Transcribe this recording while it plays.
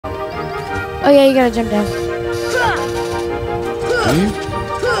yeah, you gotta jump down.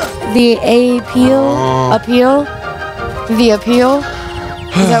 The appeal. The appeal.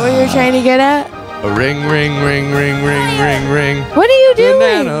 Is that what you're trying to get at? A ring. What are you doing?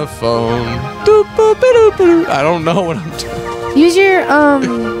 Banana phone. Doop, boop, doop, doop. I don't know what I'm doing. Use your There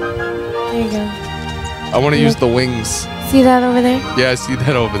you go. I want to use the wings. See that over there? Yeah, I see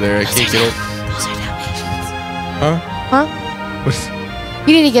that over there. I can't get over. Those are Dalmatians. Huh? Huh?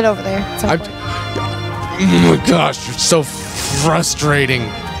 You need to get over there. Oh my gosh, you're so frustrating.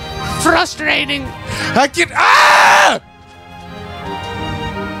 I can. Ah!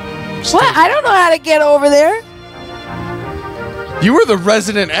 What? I don't know how to get over there. You were the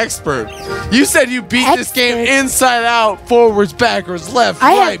resident expert. You said you beat this game inside out, forwards, backwards, left,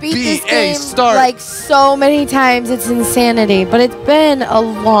 I right, have beat B, this A, game start. like so many times. It's insanity. But it's been a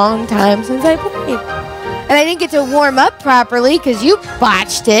long time since I played. And I didn't get to warm up properly because you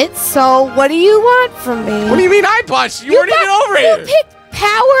botched it. So what do you want from me? What do you mean I botched? You weren't even over here. You picked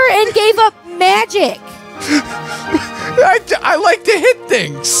power and gave up magic. I like to hit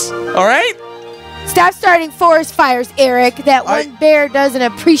things. All right? Stop starting forest fires, Eric. That one bear doesn't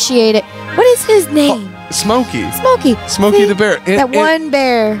appreciate it. What is his name? Smokey. Smokey the bear. One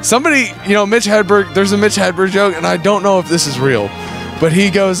bear. Somebody, Mitch Hedberg, there's a Mitch Hedberg joke, and I don't know if this is real, but he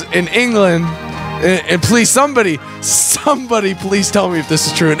goes, in England, and please, somebody please tell me if this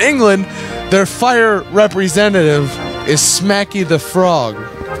is true. In England, their fire representative is Smacky the Frog.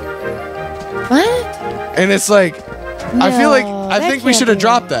 What? And it's like, No, I think we should have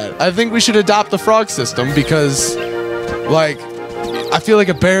dropped that. I think we should adopt the frog system because, like, I feel like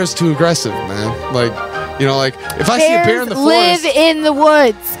a bear is too aggressive, man. Like, if I see a bear in the forest. Live in the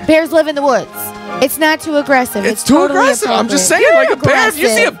woods. Bears live in the woods. It's not too aggressive. It's too totally aggressive. I'm just saying, You're like a bear. aggressive. If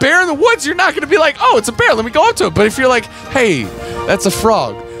you see a bear in the woods, you're not going to be like, oh, it's a bear. Let me go up to it. But if you're like, hey, that's a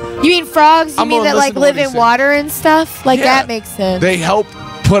frog. You mean frogs? You mean that like live in saying. water and stuff? Like that makes sense. They help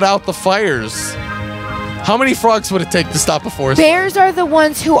put out the fires. How many frogs would it take to stop a forest? Bears are the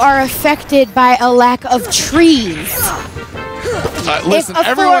ones who are affected by a lack of trees. Listen,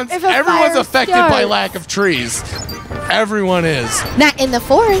 everyone's affected by lack of trees. Everyone is. Not in the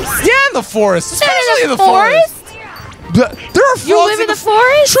forest. Yeah, in the forest. Not Especially in the forest. There are frogs. You live in the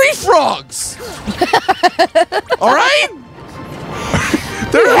forest? Tree frogs. All right?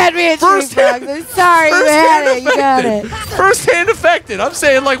 You had me at tree frogs. I'm sorry. You had it. You got it. First-hand affected. I'm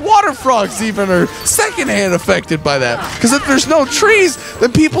saying like water frogs even are second-hand affected by that. Because if there's no trees,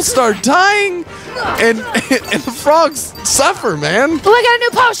 then people start dying and the frogs suffer, man. Oh, I got a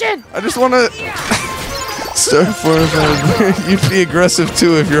new potion. I just want to start for you'd be aggressive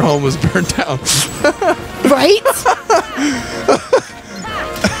too if your home was burnt down. Right?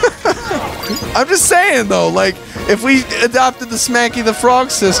 I'm just saying though, like if we adopted the Smacky the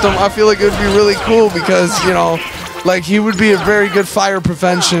Frog system, I feel like it would be really cool because, like he would be a very good fire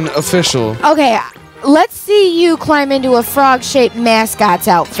prevention official. Okay, let's see you climb into a frog-shaped mascot's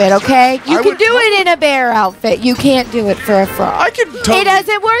outfit, okay? You can do it in a bear outfit. You can't do it for a frog. I could totally. It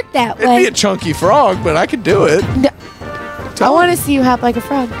doesn't work that way. It'd be a chunky frog, but I could do it. No. I want to see you hop like a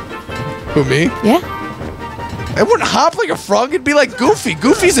frog. Who, me? Yeah. It wouldn't hop like a frog. It'd be like Goofy.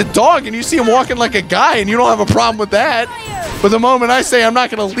 Goofy's a dog, and you see him walking like a guy, and you don't have a problem with that. But the moment I say I'm not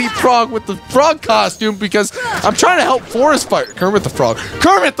going to leapfrog with the frog costume because I'm trying to help forest fire. Kermit the Frog.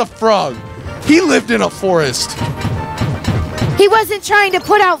 Kermit the Frog. He lived in a forest. He wasn't trying to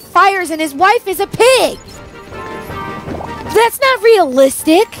put out fires, and his wife is a pig. That's not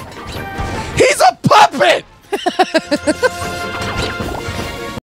realistic. He's a puppet.